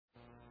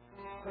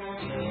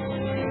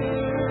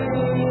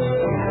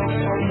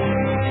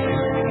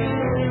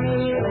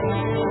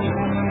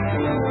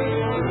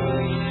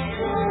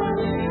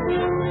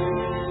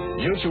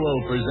Mutual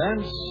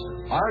presents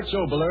Arch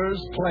Obolers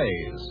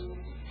Plays.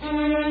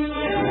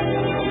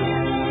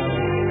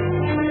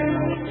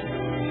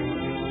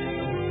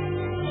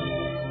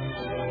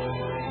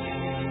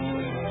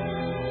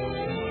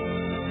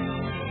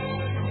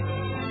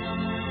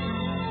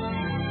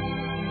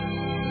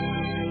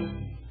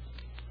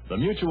 The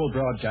Mutual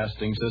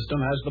Broadcasting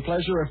System has the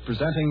pleasure of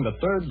presenting the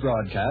third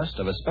broadcast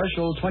of a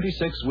special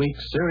 26-week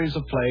series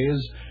of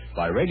plays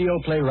by radio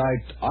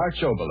playwright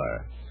Arch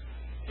Oboler.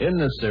 In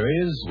this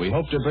series, we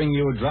hope to bring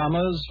you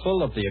dramas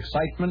full of the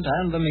excitement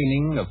and the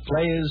meaning of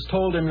plays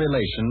told in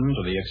relation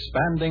to the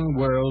expanding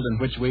world in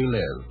which we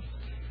live.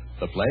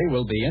 The play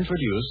will be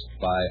introduced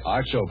by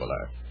Arch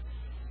Oboler.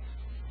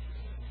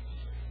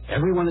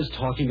 Everyone is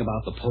talking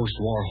about the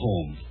post-war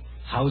home.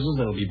 Houses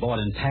that will be bought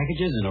in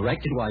packages and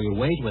erected while you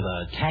wait with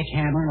a tack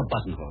hammer and a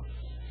button hook.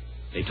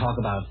 They talk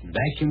about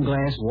vacuum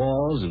glass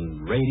walls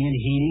and radiant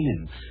heating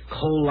and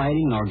coal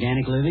lighting and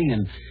organic living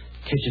and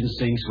kitchen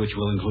sinks, which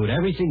will include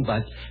everything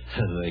but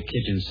the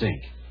kitchen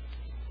sink.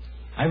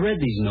 I read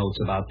these notes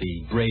about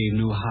the brave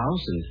new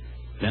house, and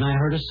then I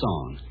heard a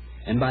song.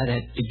 And by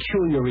that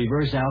peculiar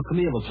reverse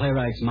alchemy of a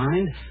playwright's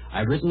mind,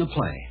 I've written a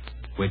play,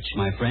 which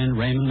my friend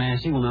Raymond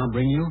Massey will now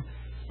bring you,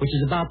 which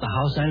is about the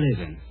house I live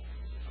in,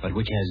 but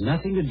which has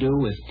nothing to do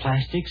with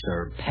plastics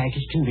or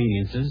packaged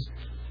conveniences,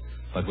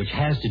 but which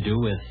has to do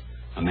with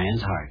a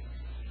man's heart.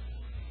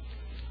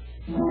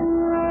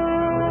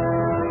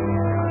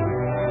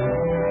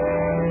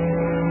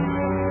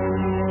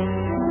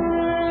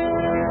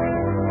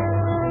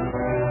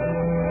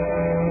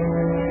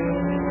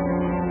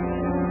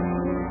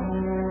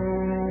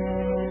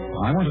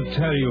 I want to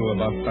tell you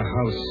about the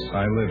house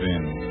I live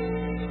in.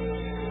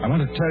 I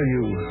want to tell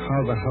you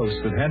how the house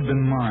that had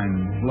been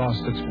mine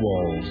lost its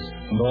walls,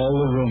 and all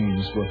the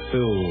rooms were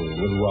filled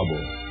with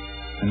rubble,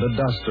 and the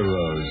dust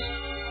arose.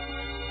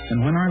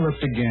 And when I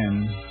looked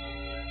again,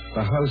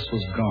 the house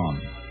was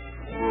gone.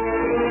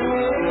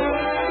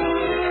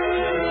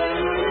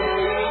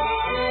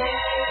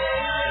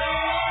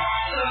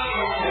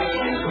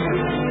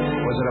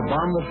 Was it a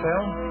bomb that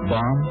fell?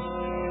 Bomb?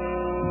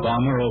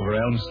 Bomber over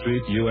Elm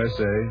Street,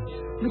 USA.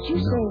 But you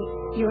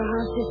say your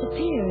house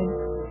disappeared.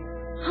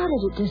 How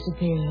did it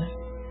disappear?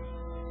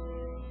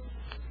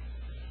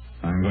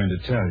 I'm going to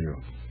tell you.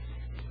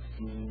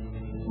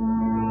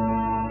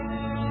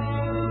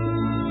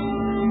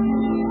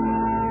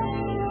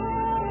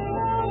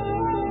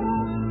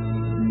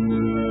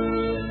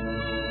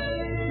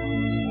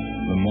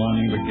 The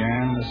morning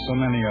began as so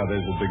many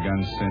others had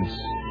begun since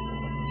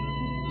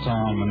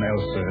Tom and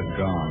Elsa had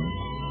gone.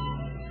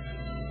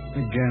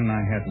 Again,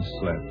 I hadn't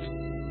slept.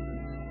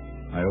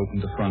 I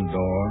opened the front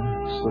door,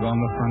 stood on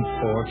the front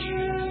porch,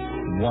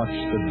 and watched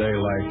the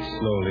daylight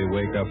slowly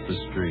wake up the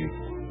street.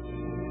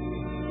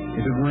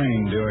 It had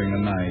rained during the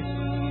night.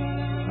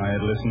 I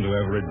had listened to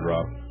every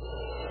drop.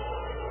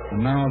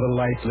 And now the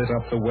light lit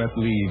up the wet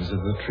leaves as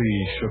the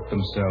trees shook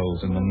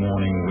themselves in the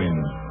morning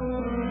wind.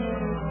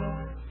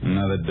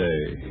 Another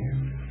day,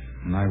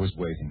 and I was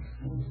waiting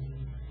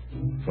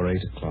for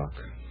 8 o'clock.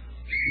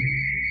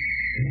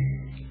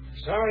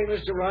 Sorry,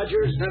 Mr.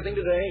 Rogers, nothing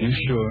today. You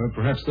sure?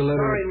 Perhaps the letter...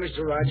 Sorry,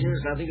 Mr.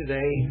 Rogers, nothing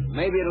today.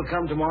 Maybe it'll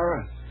come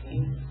tomorrow.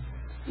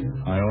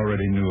 I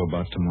already knew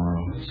about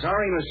tomorrow.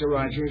 Sorry, Mr.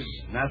 Rogers,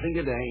 nothing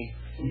today.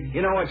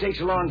 You know, it takes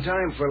a long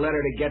time for a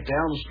letter to get to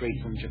Elm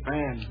Street from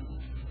Japan.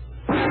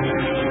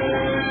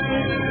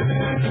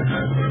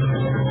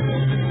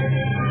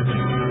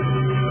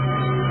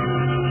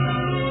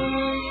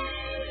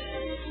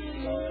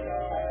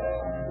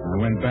 I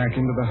went back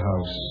into the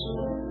house.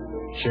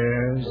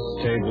 Chairs,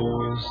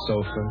 tables,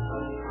 sofa.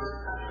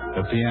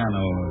 The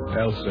piano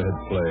Elsa had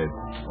played.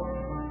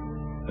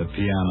 The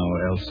piano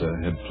Elsa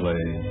had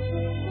played.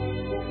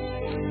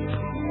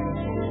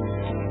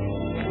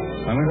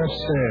 I went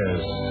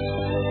upstairs.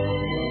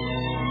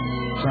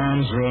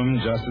 Tom's room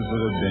just as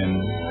it had been.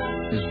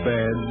 His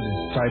bed, his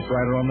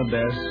typewriter on the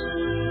desk.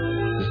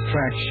 His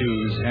track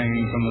shoes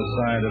hanging from the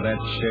side of that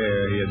chair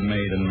he had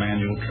made in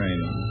manual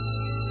training.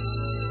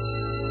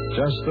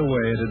 Just the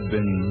way it had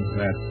been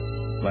that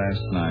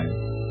last night.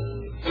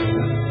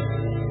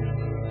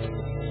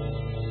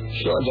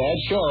 Sure, Dad,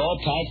 sure, all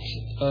packed.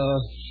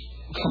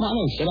 Come on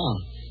in, sit down.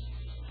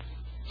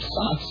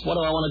 Socks? What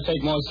do I want to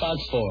take more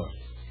socks for?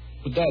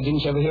 But, Dad,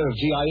 didn't you ever hear of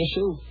GI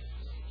issue?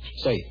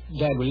 Say,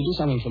 Dad, will you do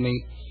something for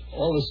me?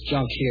 All this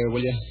junk here,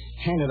 will you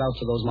hand it out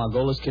to those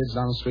Margolis kids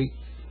down the street?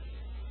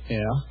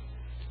 Yeah,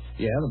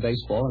 the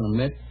baseball and the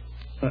mitt.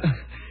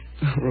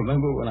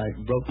 Remember when I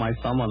broke my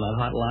thumb on that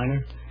hot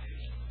liner?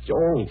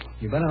 Oh,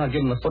 you better not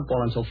give him the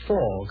football until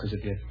fall, because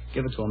if you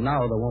give it to him now,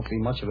 there won't be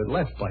much of it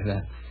left by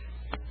then.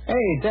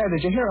 Hey, Dad,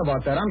 did you hear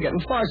about that? I'm getting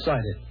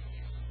farsighted.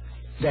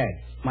 Dad,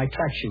 my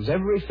track shoes,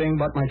 everything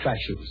but my track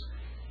shoes.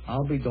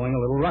 I'll be doing a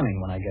little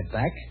running when I get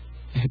back,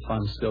 if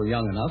I'm still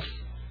young enough.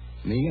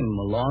 Me and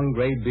my long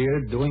gray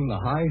beard doing the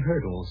high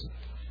hurdles.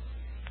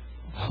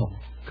 Oh,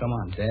 come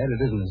on, Dad.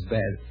 It isn't as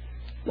bad.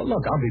 Well,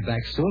 look, I'll be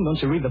back soon.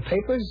 Don't you read the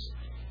papers?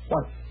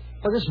 What?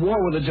 Well, this war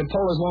with the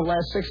Obolers won't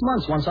last 6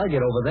 months once I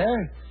get over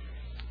there.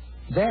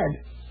 Dad,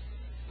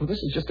 well, this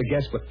is just a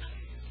guess, but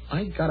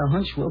I got a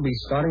hunch we'll be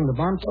starting to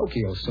bomb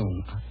Tokyo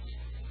soon.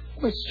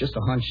 Well, it's just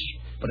a hunch,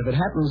 but if it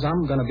happens,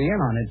 I'm going to be in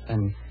on it.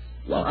 And,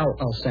 well,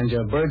 I'll send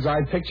you a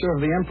bird's-eye picture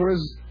of the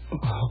Emperor's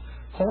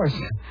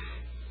horse.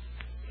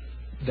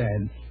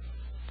 Dad,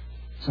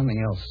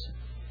 something else.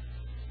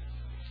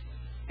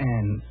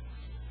 And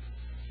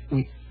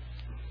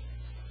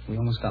we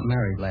almost got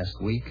married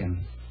last week,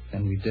 and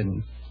then we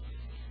didn't.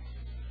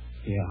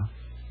 Yeah.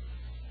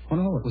 Oh,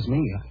 no, it was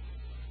me.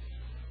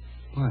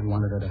 Well, I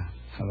wanted her to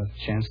have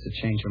a chance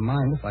to change her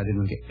mind if I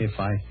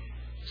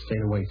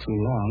stayed away too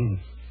long.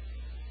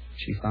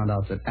 She found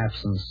out that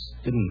absence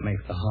didn't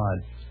make the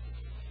heart.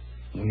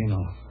 Well, you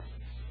know.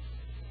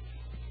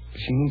 If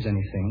she needs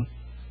anything,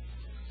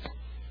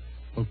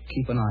 well,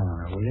 keep an eye on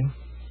her, will you?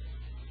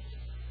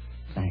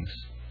 Thanks.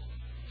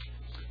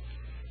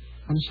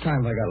 How much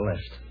time have I got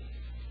left?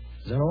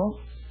 Is that all?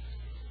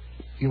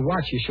 Your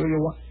watch, you sure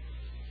your watch?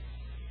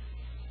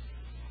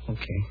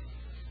 Okay.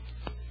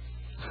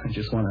 I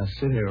just want to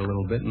sit here a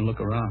little bit and look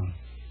around.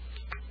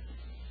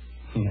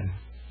 Yeah.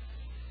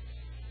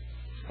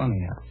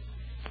 Funny,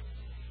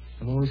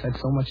 I've always had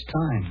so much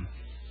time.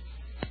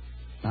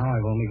 Now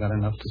I've only got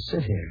enough to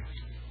sit here.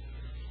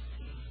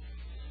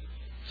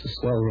 It's a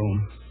swell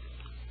room.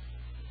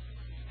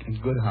 A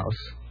good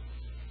house.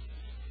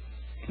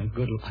 And a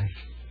good life.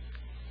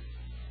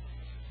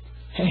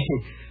 Hey,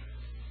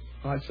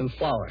 hearts and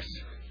flowers.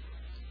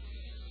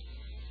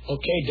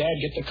 Okay, Dad,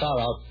 get the car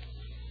out.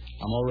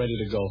 I'm all ready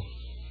to go.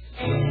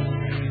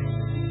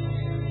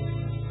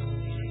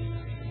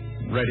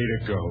 Ready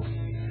to go.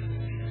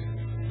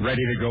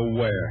 Ready to go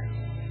where?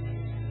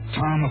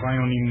 Tom, if I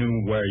only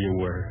knew where you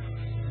were.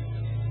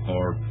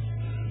 Or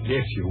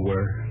if you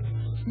were.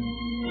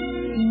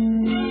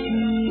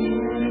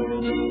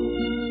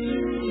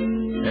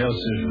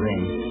 Elsa's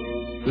room.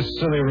 The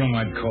silly room,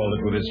 I'd call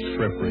it, with its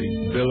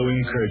frippery,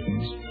 billowing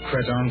curtains,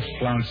 cretonne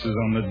flounces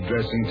on the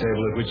dressing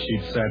table at which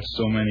she'd sat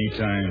so many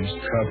times,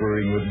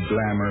 covering with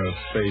glamour a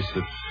face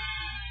that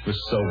was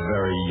so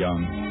very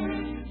young.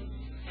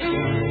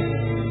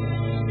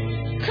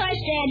 Of course,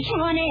 Dad,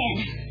 come on in.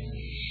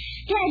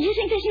 Dad, do you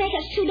think this makes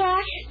us too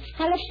dark?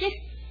 I left it?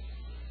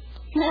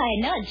 No, I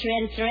know it's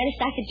red. It's the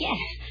reddest I could get.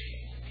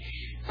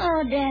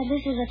 Oh, Dad,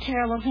 this is a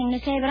terrible thing to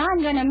say, but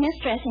I'm going to miss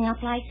dressing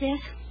up like this.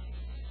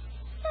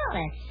 Well,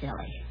 that's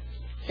silly.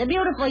 It's a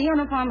beautiful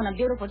uniform and a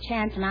beautiful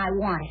chance, and I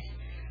want it.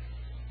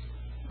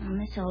 I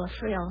miss all the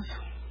frills.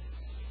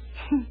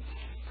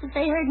 If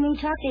they heard me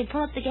talk, they'd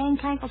pull up the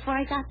gangplank before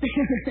I got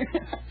there.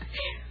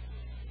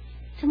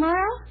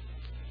 Tomorrow?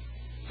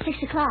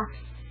 6 o'clock.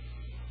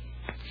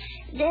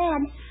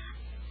 Dad,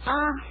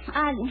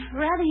 I'd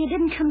rather you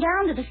didn't come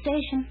down to the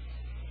station.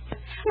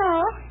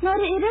 No,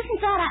 it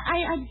isn't that.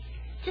 I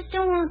just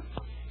don't want...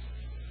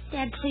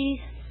 Dad,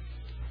 please.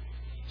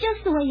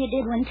 Just the way you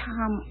did when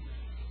Tom...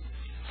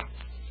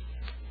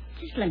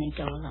 Just let me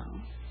go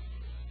alone.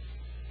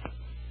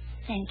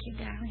 Thank you,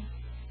 darling.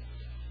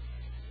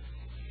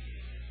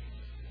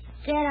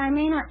 Dad, I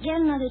may not get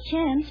another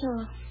chance,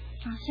 so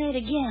I'll say it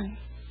again.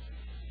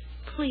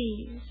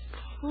 Please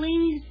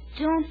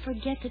don't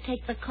forget to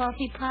take the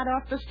coffee pot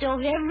off the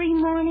stove every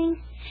morning.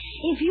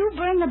 If you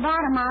burn the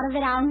bottom out of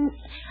it, I'll...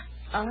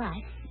 All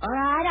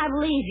right, I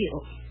believe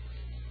you.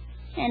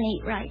 And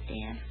eat right,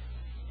 Dad.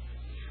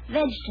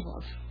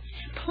 Vegetables.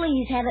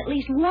 Please have at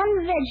least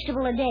one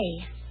vegetable a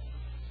day.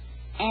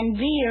 And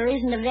beer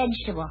isn't a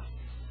vegetable.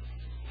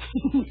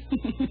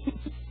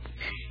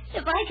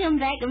 If I come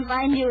back and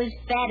find you as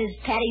fat as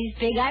Patty's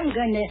pig, I'm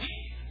going to...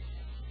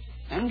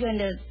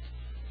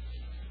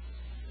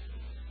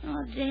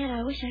 Oh, Dad,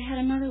 I wish I had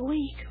another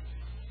week.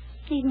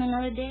 Even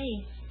another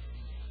day.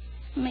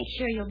 Make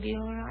sure you'll be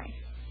all right.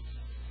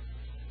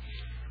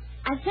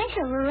 I think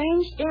I've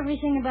arranged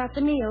everything about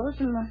the meals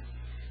and the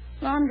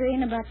laundry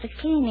and about the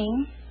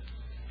cleaning.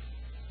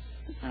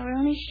 If I were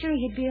only sure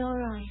you'd be all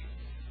right.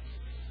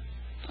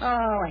 Oh,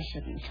 I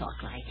shouldn't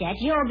talk like that.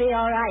 You'll be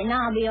all right, and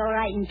I'll be all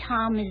right, and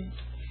Tom is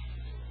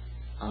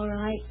all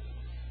right.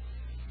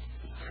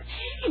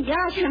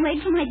 Gosh, I'm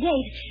late for my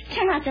date.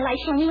 Turn out the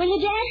lights for me, will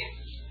you, Dad?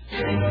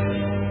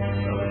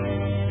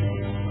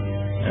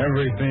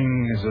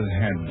 Everything as it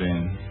had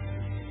been,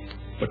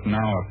 but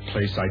now a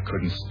place I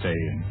couldn't stay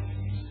in.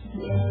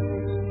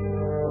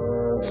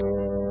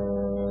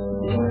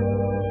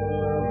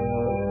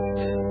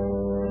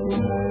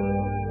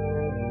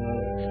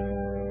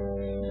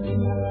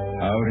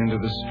 Out into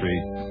the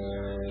street,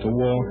 to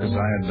walk as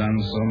I had done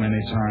so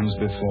many times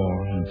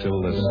before,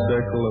 until the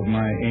circle of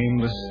my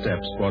aimless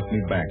steps brought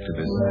me back to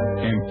this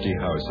empty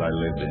house I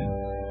lived in.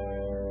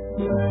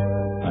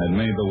 I had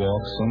made the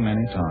walk so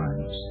many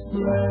times.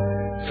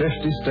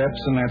 50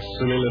 steps, and that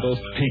silly little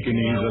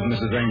Pekingese of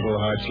Mrs.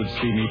 Englehart would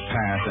see me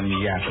pass and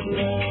yap at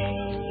me.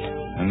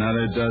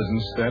 Another dozen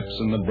steps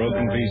and the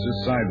broken piece of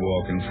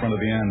sidewalk in front of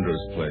the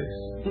Andrews place.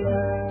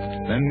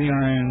 Then the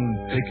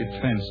iron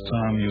picket fence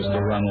Tom used to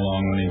run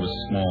along when he was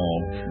small,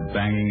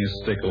 banging his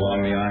stick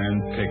along the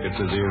iron pickets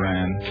as he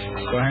ran,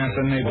 so half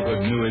the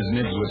neighborhood knew his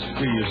nibs was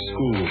free of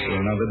school for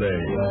another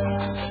day.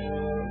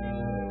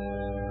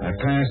 I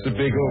passed a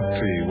big oak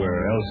tree where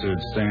Elsa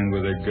would stand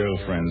with her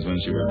girlfriends when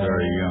she was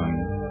very young,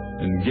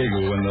 and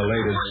giggle when the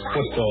latest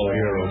football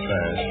hero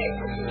passed.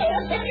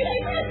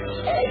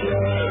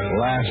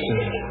 Laughter.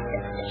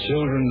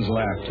 Children's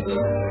laughter.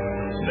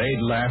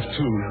 They'd laugh,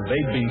 too.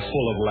 They'd be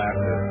full of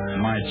laughter.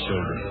 My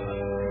children.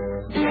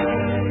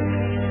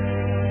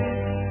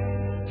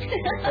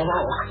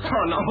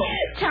 Oh, no.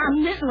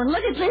 Tom, this one.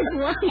 Look at this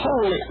one.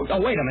 Holy. Oh,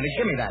 wait a minute.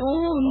 Give me that.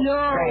 Oh,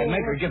 no. Hey,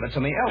 make her give it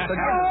to me. Elsa.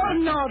 Oh,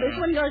 no. This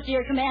one goes to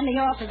your commanding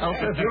officer.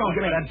 Elsa, if you don't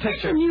give me that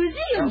picture. The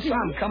museum. Elsa,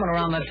 I'm coming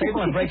around that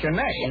table and break your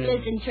neck.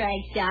 Listen,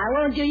 Trackstar, I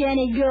won't do you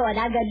any good.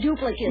 I've got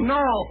duplicates.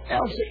 No,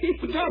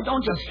 Elsa. Dad,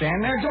 don't just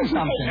stand there. Do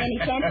something. Take any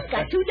chance. It's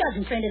got 2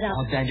 dozen printed out.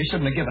 Oh, Dad, you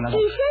shouldn't have given it up.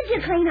 He said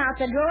to clean out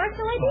the drawer,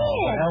 so I did.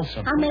 Oh, Elsa.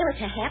 I'll mail it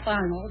to Hap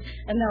Arnold,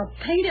 and they'll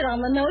paint it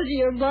on the nose of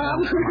your bum.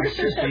 My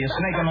sister, you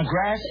snake on the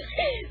grass?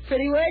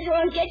 Pretty words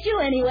won't get you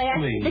anywhere.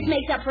 Please. This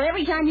makes up for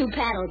every time you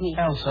paddled me.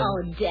 Elsa.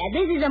 Oh, Dad,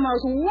 this is the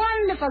most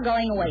wonderful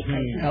going away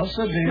present.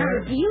 Elsa, My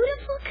dear.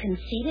 beautiful,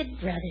 conceited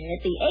brother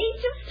at the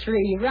age of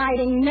 3,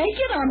 riding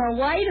naked on a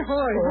white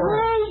horse.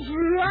 Oh,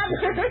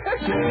 brother.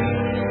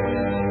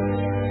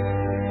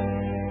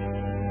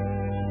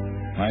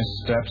 My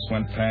steps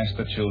went past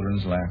the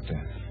children's laughter.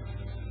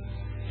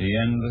 The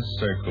endless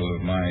circle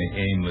of my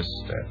aimless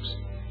steps.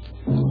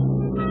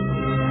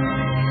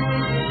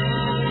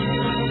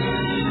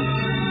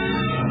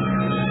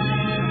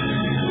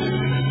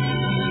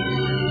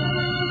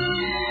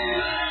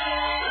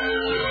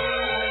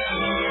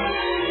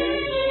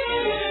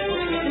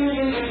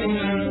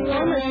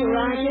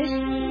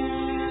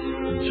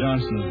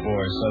 Johnson's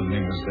boy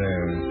suddenly was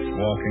there,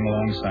 walking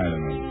alongside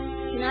of me.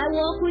 Can I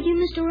walk with you,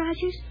 Mr.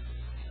 Rogers?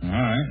 All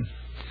right.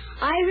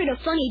 I heard a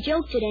funny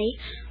joke today.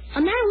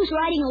 A man was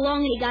riding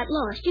along and he got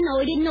lost. You know,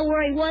 he didn't know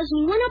where he was. And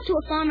he went up to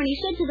a farmer and he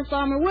said to the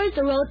farmer, "Where's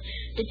the road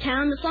to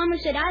town?" The farmer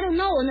said, "I don't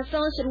know." And the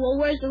fellow said, "Well,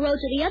 where's the road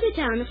to the other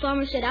town?" The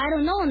farmer said, "I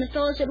don't know." And the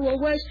fellow said, "Well,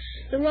 where's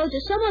the road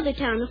to some other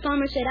town?" The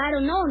farmer said, "I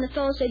don't know." And the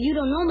fellow said, "You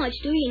don't know much,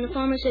 do you?" And the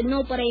farmer said,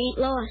 "No, but I ain't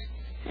lost."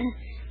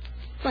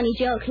 Funny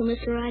joke, huh,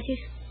 Mr. Rogers?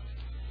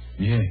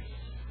 Yeah,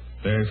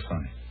 very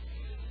funny.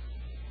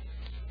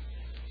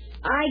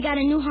 I got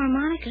a new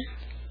harmonica.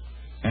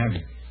 Have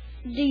you?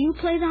 Do you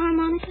play the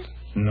harmonica?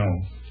 No.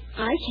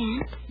 I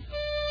can.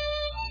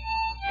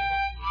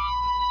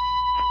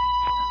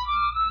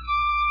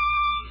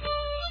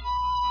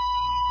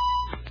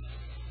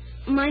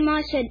 My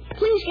ma said,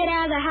 "Please get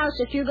out of the house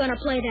if you're going to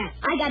play that.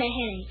 I got a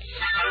headache."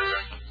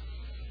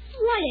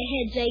 Why a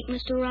head's ache,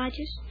 Mr.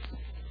 Rogers?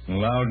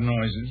 Loud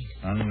noises,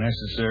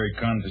 unnecessary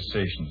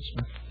conversations,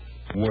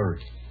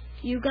 worry.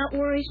 You got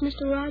worries,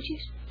 Mr.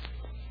 Rogers?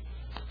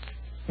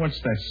 What's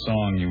that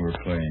song you were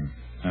playing?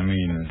 A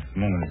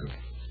moment ago.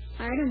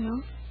 I don't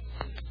know.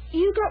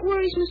 You got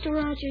worries, Mr.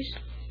 Rogers?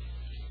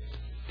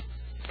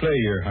 Play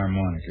your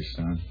harmonica,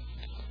 son.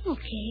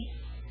 Okay.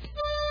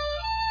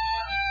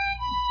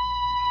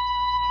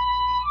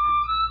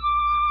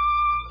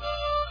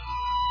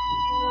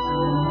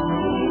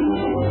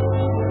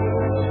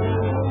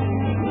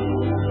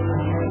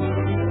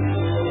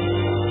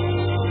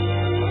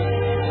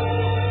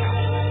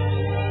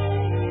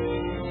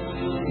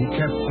 He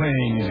kept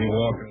playing as he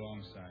walked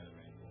alongside of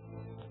me.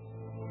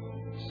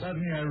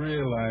 Suddenly I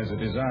realized that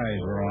his eyes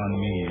were on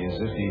me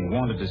as if he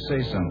wanted to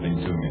say something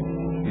to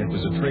me, yet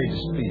was afraid to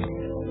speak.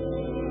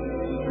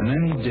 And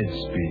then he did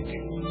speak.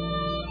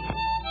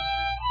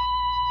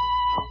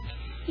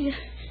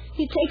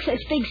 You take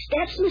such big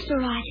steps, Mr.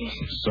 Rogers.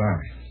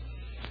 Sorry.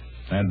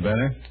 That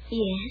better?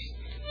 Yes.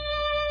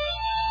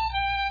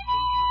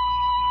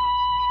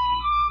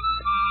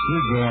 You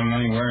going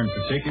anywhere in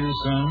particular,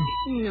 son?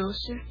 No,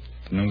 sir.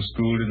 No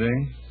school today?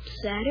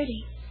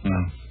 Saturday.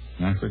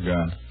 No, I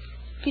forgot.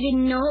 You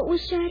didn't know it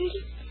was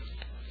Saturday?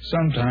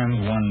 Sometimes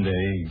one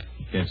day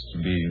gets to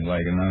be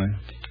like another.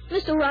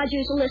 Mr.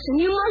 Rogers, listen,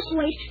 you must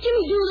wait.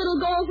 Jimmy Doolittle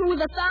go over with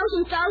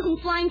 1,000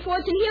 flying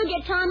forts, and he'll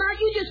get Tom out.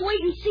 You just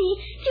wait and see.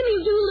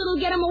 Jimmy Doolittle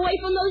get him away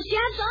from those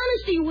Japs.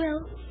 Honest, he will.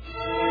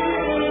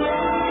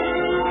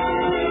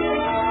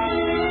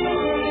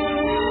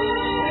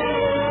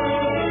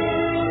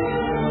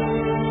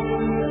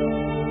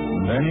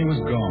 And then he was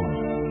gone.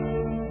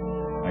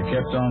 I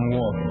kept on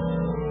walking.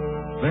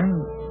 Then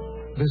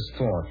this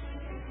thought.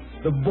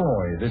 The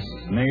boy, this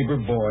neighbor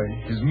boy,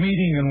 his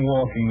meeting and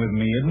walking with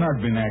me had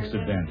not been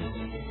accidental.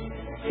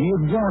 He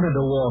had wanted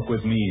to walk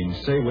with me and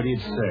say what he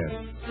had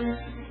said.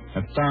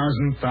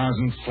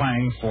 1,000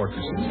 flying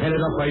fortresses,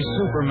 headed up by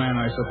Superman,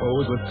 I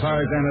suppose, with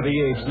Tarzan of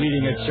the Apes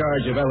leading a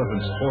charge of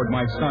elephants toward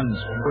my son's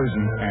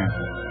prison camp.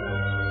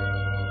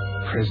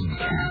 Prison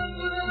camp.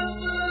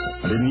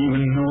 I didn't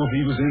even know if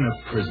he was in a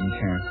prison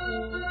camp.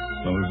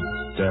 Those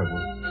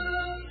devils.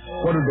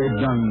 What had they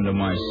done to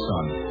my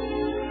son?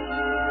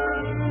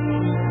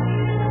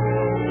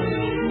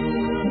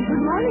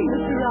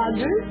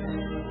 Rogers.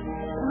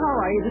 How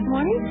are you this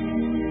morning?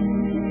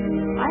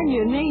 I'm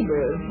your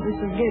neighbor,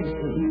 Mrs.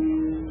 Gibson.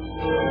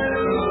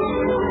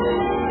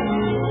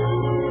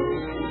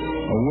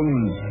 A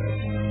woman.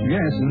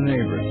 Yes, a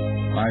neighbor.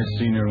 I'd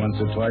seen her once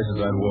or twice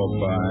as I'd walked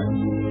by.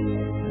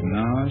 And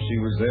now she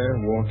was there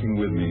walking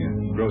with me,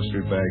 a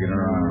grocery bag in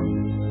her arm,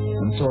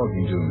 and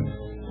talking to me.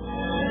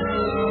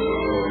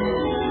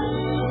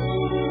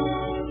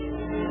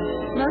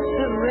 Must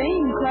have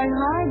rained quite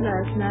hard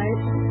last night.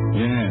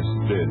 Yes,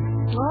 it did.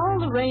 All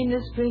the rain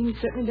this spring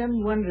certainly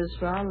done wonders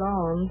for our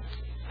lawn.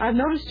 I've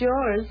noticed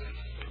yours.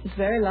 It's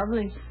very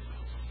lovely.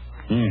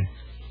 Yeah.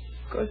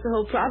 Of course, the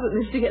whole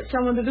problem is to get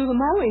someone to do the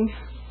mowing.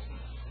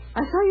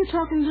 I saw you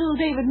talking to little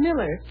David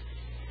Miller.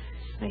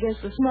 I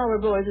guess the smaller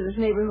boys of this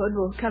neighborhood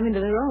will come into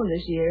their own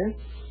this year.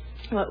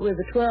 What with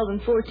the 12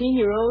 and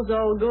 14-year-olds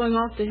all going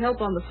off to help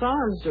on the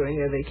farms during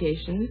their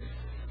vacation.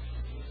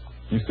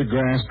 If the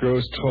grass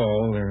grows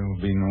tall, there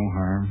will be no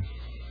harm.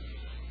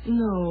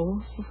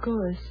 No, of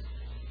course.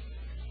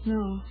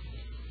 No.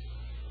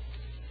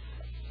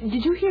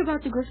 Did you hear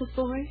about the Griffith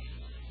boy?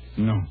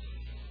 No.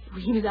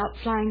 He was out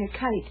flying a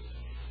kite,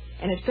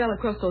 and it fell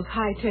across those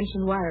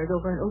high-tension wires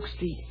over on Oak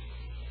Street.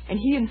 And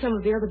he and some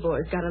of the other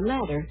boys got a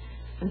ladder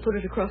and put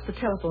it across the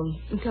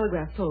telephone and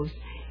telegraph post,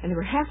 and they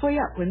were halfway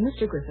up when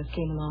Mr. Griffith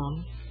came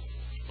along.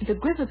 The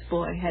Griffith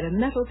boy had a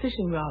metal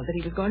fishing rod that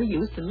he was going to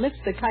use to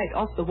lift the kite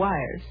off the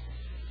wires.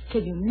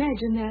 Can you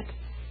imagine that?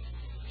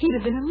 He'd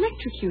have been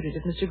electrocuted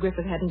if Mr.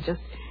 Griffith hadn't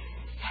just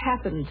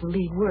happened to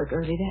leave work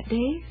early that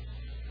day.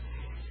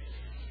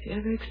 If you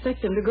ever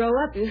expect them to grow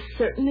up, you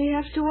certainly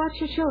have to watch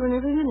your children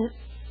every minute.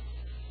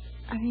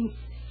 I mean,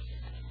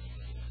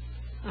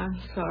 I'm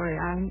sorry,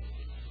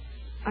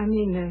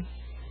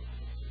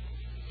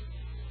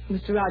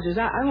 Mr. Rogers,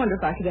 I wonder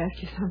if I could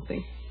ask you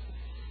something.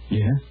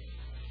 Yeah?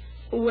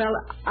 Well,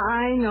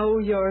 I know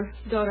your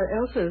daughter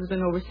Elsa has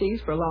been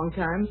overseas for a long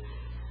time,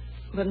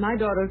 but my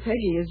daughter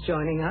Peggy is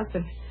joining up,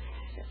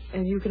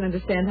 and you can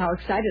understand how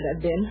excited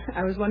I've been.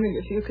 I was wondering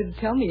if you could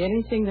tell me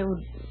anything that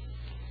would...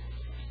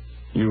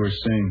 You were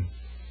saying?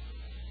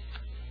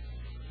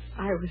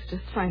 I was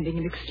just finding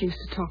an excuse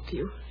to talk to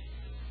you.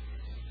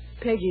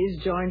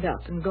 Peggy's joined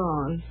up and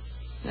gone,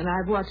 and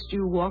I've watched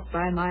you walk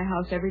by my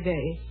house every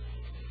day.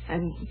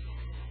 And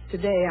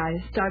today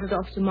I started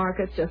off to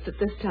market just at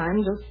this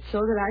time, just so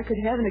that I could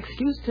have an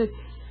excuse to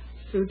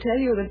tell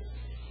you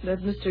that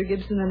Mr.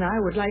 Gibson and I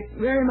would like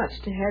very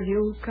much to have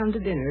you come to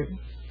dinner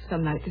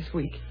some night this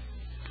week.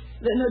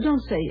 No,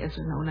 don't say yes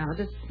or no now.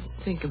 Just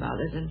think about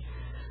it. And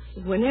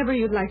whenever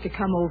you'd like to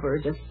come over,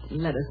 just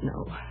let us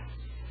know.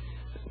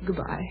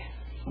 Goodbye.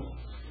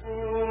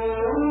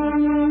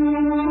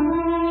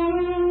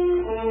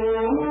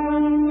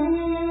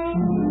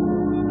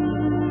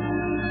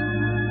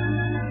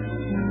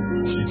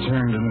 She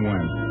turned and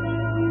went.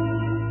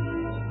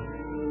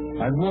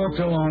 I'd walked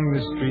along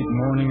this street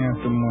morning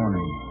after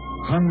morning,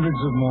 hundreds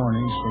of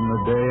mornings from the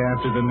day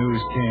after the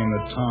news came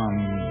that Tom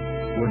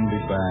wouldn't be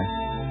back.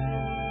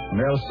 And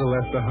Elsa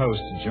left the house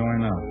to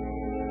join up.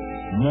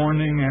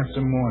 Morning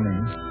after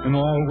morning, and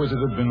always it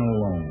had been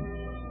alone.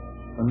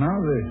 And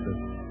now this,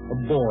 a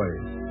boy,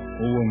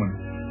 a woman,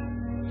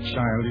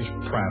 childish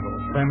prattle,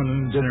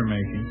 feminine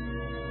dinner-making.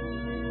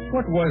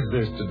 What was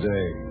this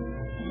today?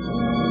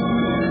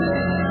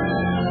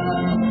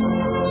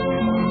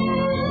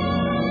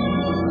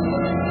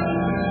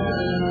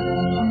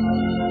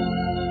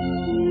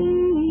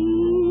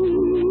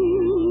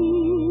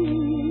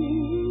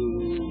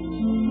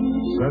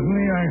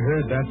 Suddenly I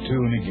heard that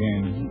tune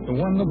again, the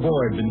one the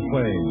boy had been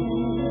playing.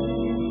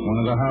 One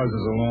of the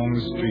houses along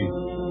the street,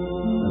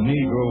 a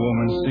Negro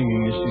woman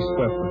singing as she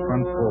swept the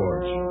front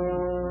porch.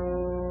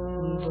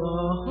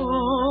 The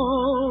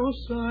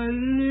house I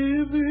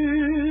live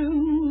in,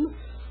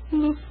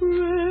 the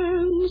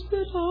friends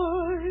that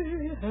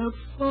I have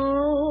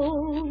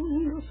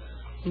found,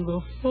 the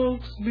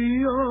folks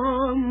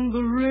beyond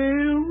the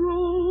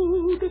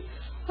railroad,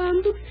 and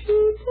the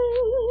people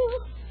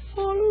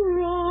all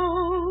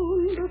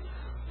around,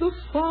 the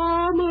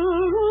farmer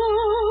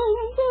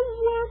and the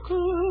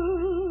worker,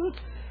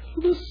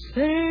 the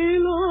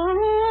sailor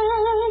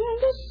on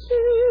the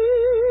sea,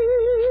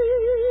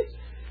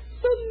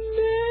 the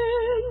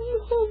men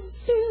who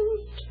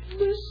built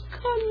this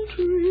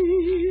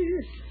country,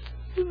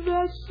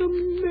 that's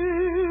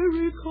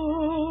America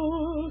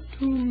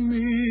to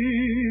me.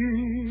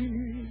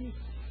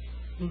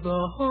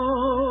 The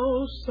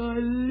house I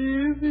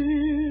live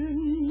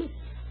in,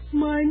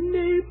 my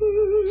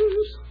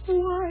neighbors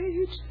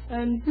white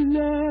and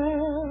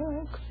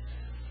black,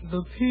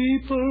 the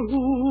people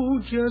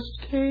who just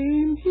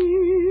came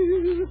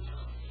here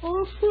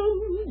are from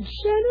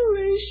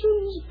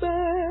generations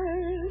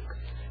back.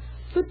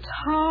 The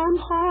town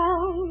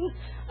hall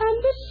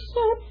and the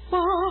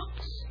soapbox,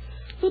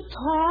 the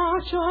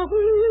torch of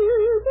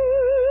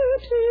liberty,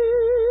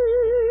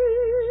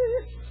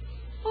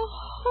 a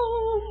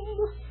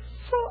home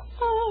for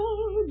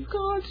all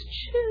God's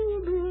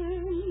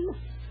children.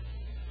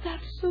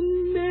 That's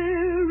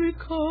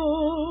America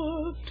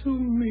to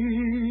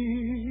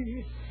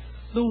me.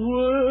 The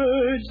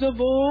words of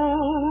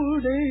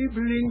old Abe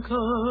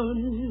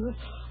Lincoln,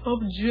 of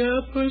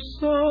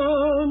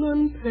Jefferson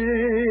and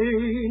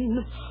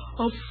Payne,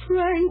 of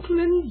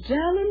Franklin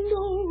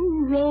Delano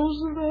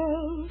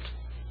Roosevelt,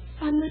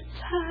 and the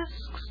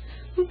tasks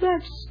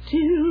that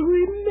still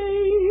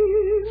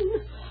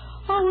remain.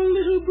 Our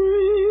little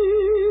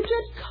bridge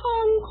at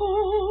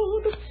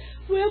Concord,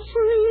 where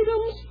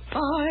freedom's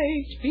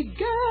fight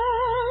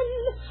began,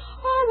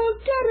 our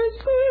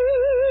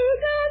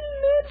Gettysburg and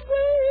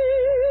Midway,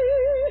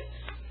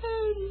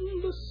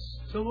 and the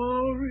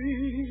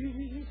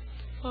story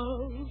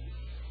of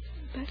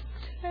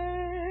Bataan.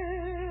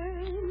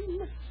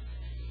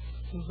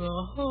 The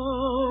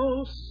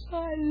house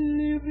I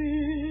live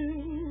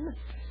in,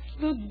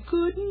 the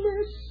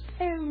goodness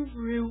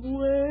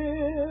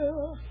everywhere,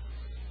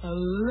 a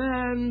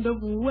land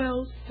of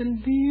wealth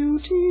and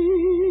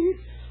beauty,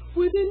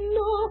 with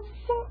enough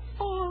for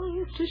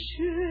all to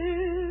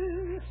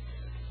share.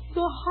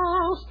 The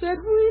house that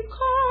we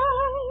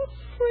call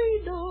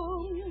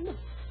freedom,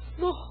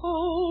 the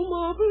home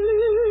of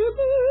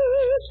liberty,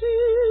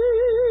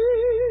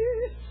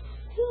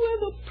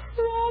 with a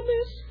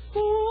promise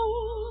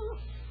for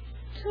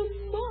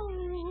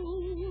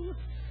tomorrow.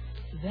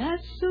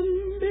 That's a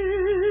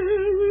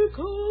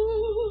miracle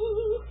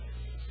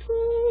to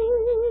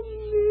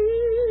me.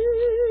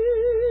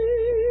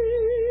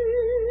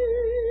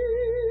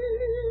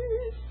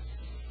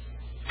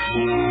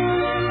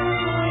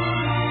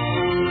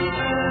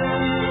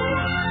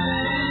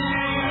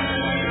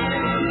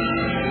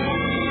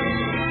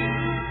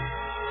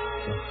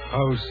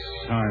 House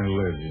I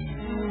live in.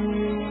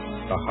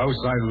 The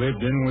house I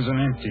lived in was an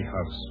empty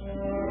house.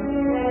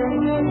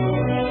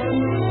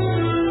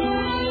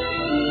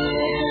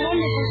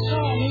 Wonderful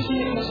song, isn't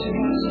it, Mr.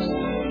 Rogers?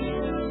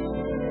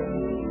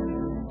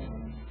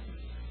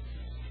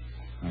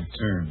 I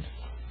turned.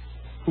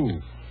 Who?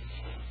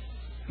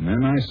 And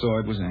then I saw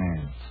it was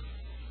Anne.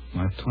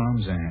 My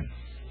Tom's Anne.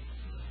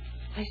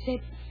 I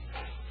said,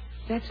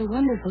 that's a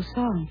wonderful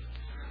song.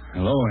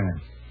 Hello,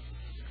 Anne.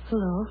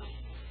 Hello.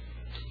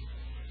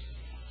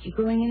 You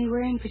going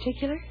anywhere in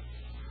particular?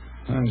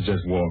 I was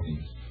just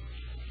walking.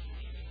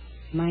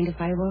 Mind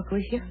if I walk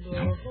with you?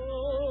 No.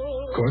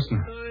 Of course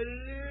not.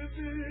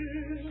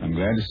 I'm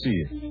glad to see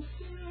you.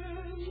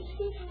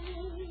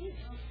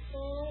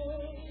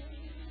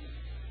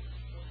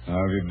 How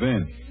have you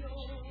been?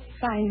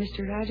 Fine,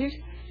 Mr. Rogers.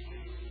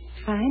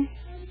 Fine.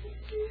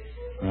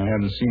 I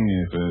haven't seen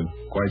you for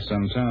quite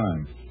some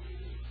time.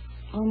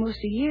 Almost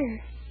a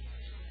year.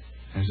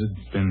 Has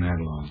it been that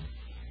long?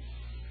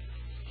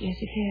 Yes,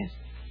 it has.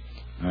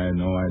 I had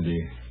no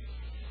idea.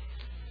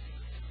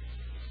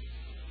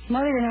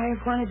 Mother and I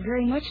have wanted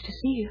very much to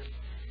see you.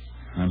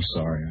 I'm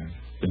sorry.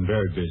 I've been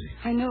very busy.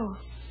 I know.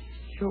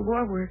 Your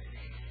war work.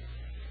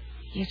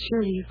 Yet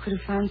surely you could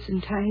have found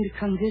some time to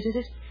come visit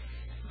us.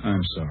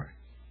 I'm sorry.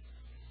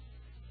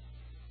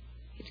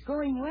 It's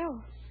going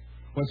well.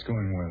 What's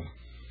going well?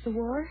 The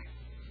war.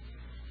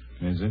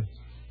 Is it?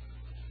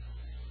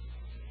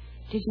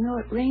 Did you know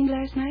it rained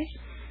last night?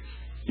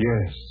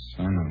 Yes,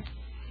 I know.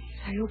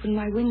 I opened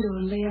my window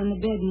and lay on the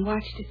bed and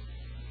watched it.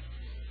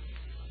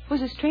 It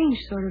was a strange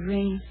sort of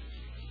rain.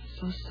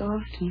 So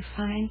soft and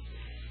fine.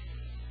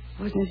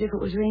 It wasn't as if it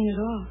was rain at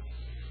all.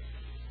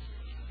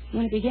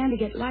 When it began to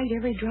get light,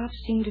 every drop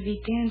seemed to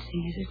be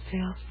dancing as it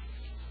fell.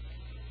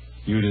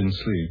 You didn't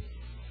sleep?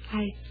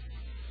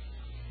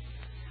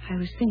 I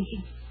was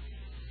thinking.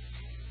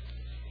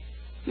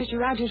 Mr.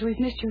 Rogers, we've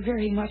missed you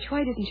very much. Why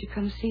didn't you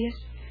come see us?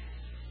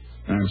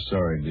 I'm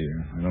sorry,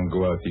 dear. I don't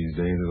go out these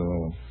days at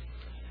all.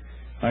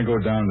 I go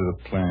down to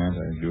the plant.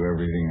 I do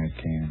everything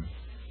I can.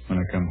 When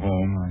I come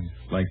home,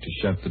 I like to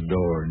shut the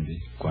door and be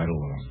quite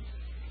alone.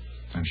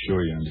 I'm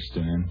sure you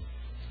understand.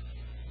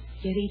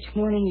 Yet each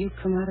morning you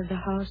come out of the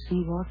house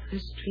and walk the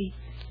street.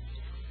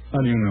 How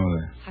do you know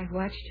that? I've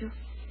watched you.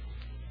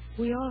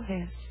 We all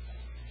have.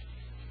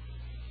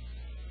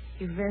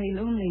 You're very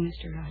lonely,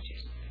 Mr.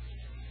 Rogers.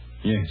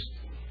 Yes,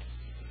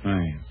 I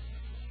am.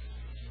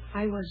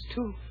 I was,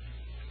 too.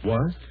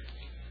 What?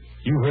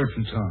 You heard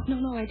from Tom?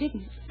 No, I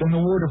didn't. Then the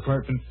War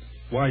Department,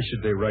 why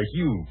should they write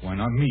you? Why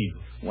not me?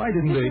 Why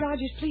didn't Mr. they...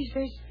 Rogers, please,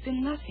 there's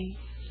been nothing.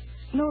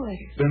 No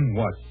letter. Then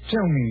what?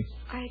 Tell me.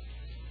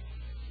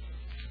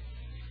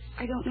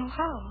 I don't know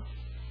how.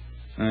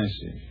 I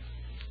see.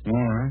 All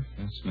right,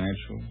 that's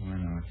natural. Why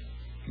not?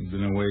 You've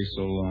been away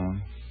so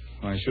long.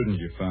 Why shouldn't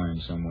you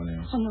find someone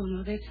else? Oh,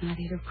 no, that's not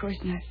it. Of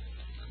course not.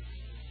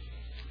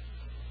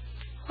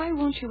 Why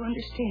won't you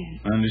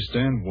understand?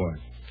 Understand what?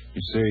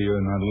 You say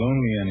you're not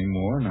lonely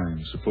anymore, and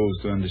I'm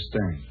supposed to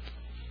understand.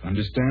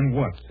 Understand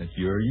what? That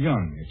you're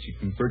young, that you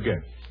can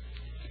forget.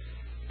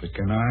 But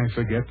can I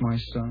forget my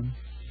son?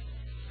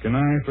 Can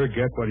I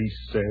forget what he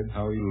said,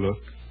 how he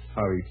looked,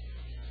 how he...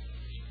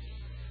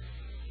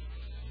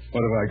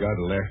 What have I got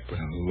left but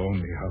a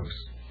lonely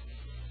house?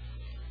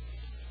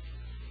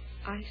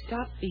 I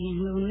stopped being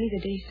lonely the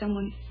day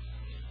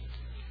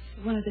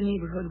one of the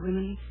neighborhood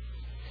women,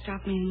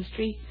 stopped me in the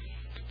street,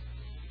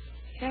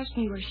 asked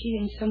me where she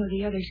and some of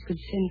the others could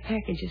send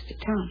packages to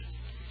town.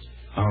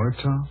 Our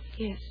Tom?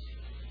 Yes.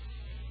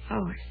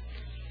 Howard.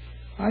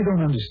 I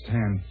don't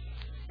understand.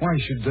 Why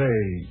should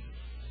they?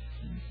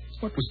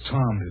 What was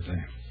Tom to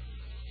them?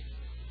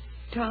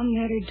 Tom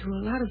mattered to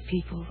a lot of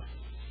people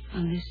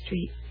on this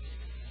street.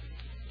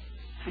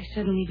 I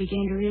suddenly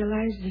began to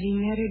realize that he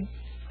mattered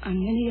on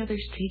many other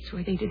streets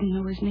where they didn't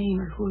know his name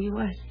or who he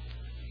was.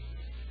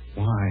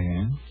 Why,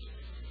 Ann?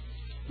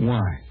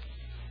 Why?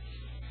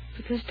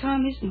 Because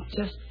Tom isn't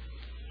just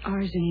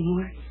ours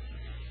anymore.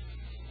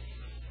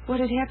 What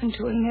had happened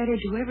to him mattered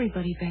to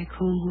everybody back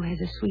home who has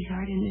a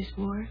sweetheart in this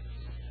war.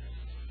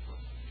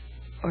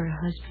 Or a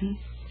husband.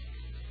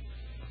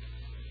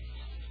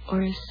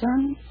 Or a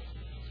son.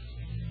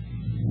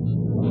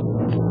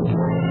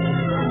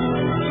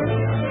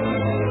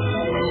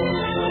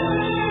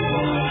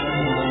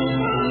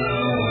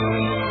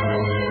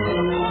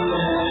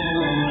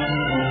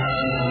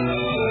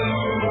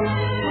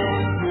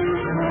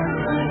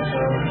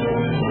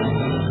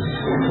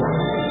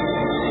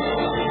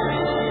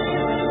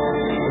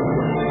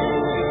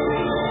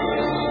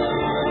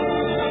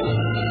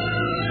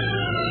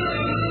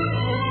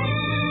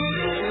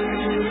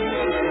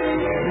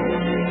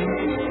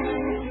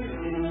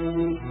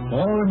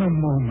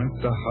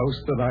 The house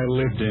that I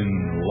lived in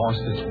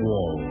lost its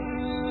walls,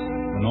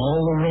 and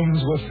all the rooms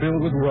were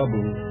filled with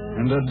rubble,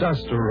 and a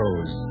dust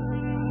arose.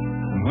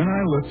 And when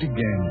I looked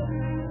again,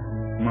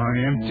 my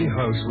empty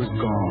house was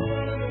gone.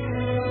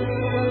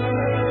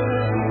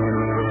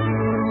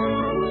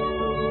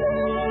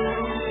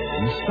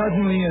 And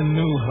suddenly a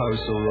new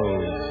house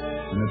arose,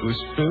 and it was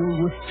filled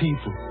with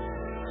people.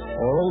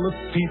 All the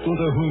people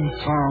to whom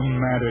Tom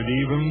mattered,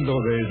 even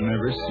though they'd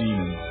never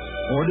seen him,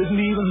 or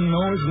didn't even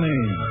know his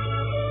name.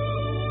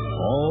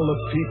 All the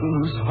people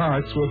whose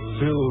hearts were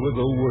filled with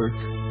the work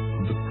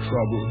and the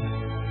trouble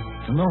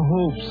and the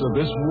hopes of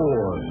this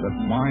war that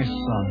my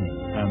son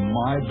and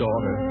my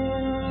daughter,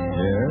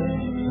 Bear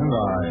and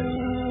I,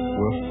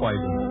 were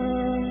fighting.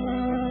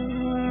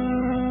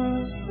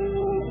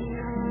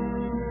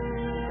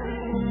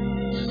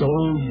 So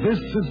this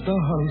is the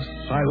house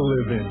I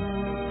live in,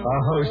 a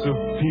house of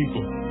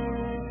people.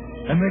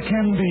 And there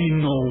can be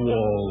no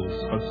walls,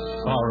 but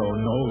sorrow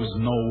knows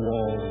no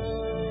walls.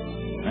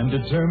 And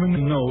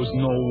determined knows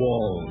no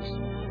walls.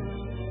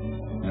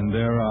 And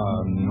there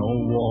are no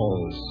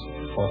walls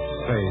for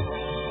faith.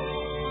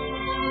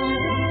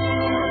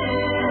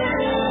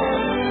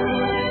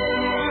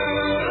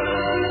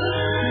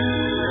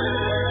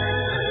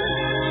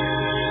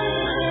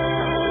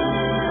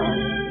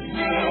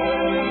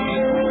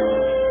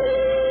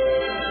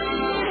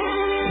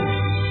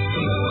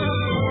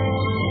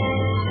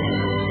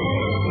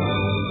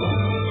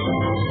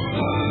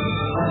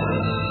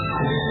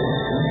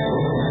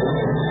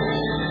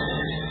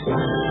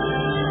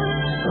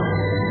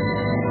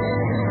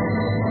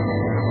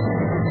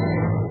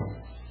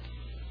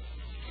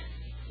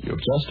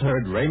 Just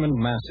heard Raymond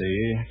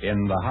Massey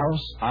in The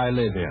House I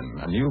Live In,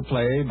 a new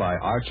play by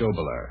Arch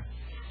Oboler.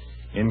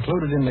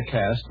 Included in the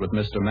cast with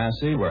Mr.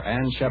 Massey were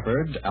Ann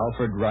Shepard,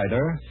 Alfred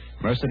Ryder,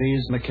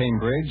 Mercedes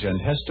McCambridge,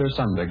 and Hester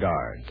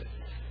Sundergaard.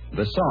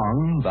 The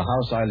song, The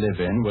House I Live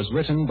In, was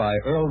written by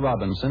Earl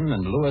Robinson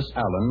and Lewis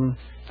Allen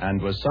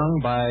and was sung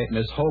by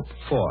Miss Hope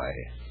Foy.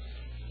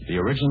 The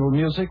original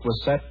music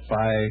was set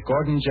by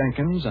Gordon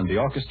Jenkins, and the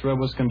orchestra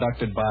was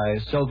conducted by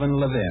Sylvan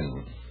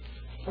Levin.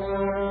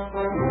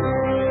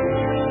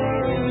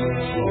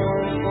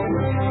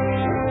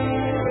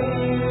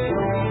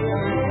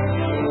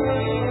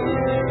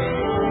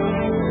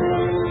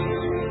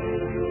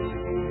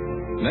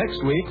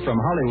 Next week, from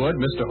Hollywood,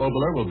 Mr.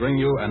 Oboler will bring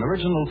you an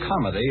original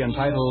comedy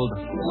entitled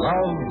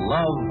Love,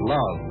 Love,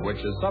 Love, which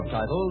is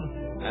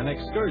subtitled An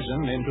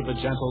Excursion into the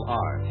Gentle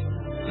Art.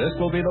 This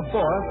will be the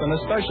fourth in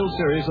a special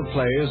series of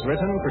plays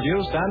written,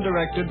 produced, and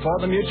directed for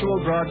the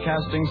Mutual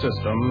Broadcasting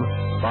System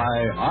by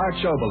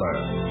Arch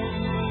Oboler.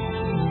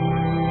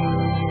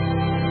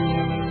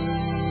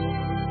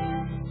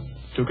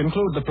 To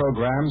conclude the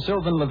program,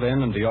 Sylvan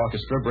Levin and the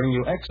orchestra bring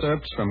you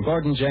excerpts from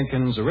Gordon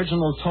Jenkins'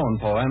 original tone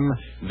poem,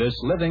 This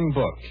Living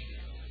Book,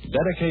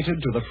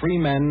 dedicated to the free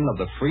men of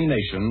the free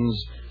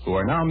nations who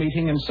are now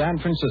meeting in San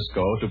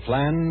Francisco to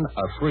plan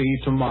a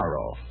free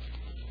tomorrow.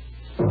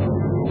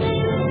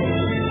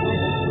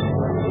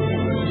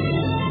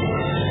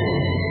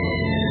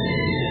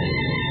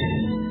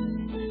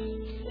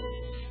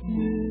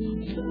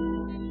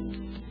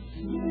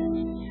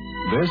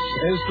 This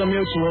is the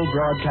Mutual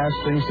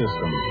Broadcasting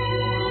System.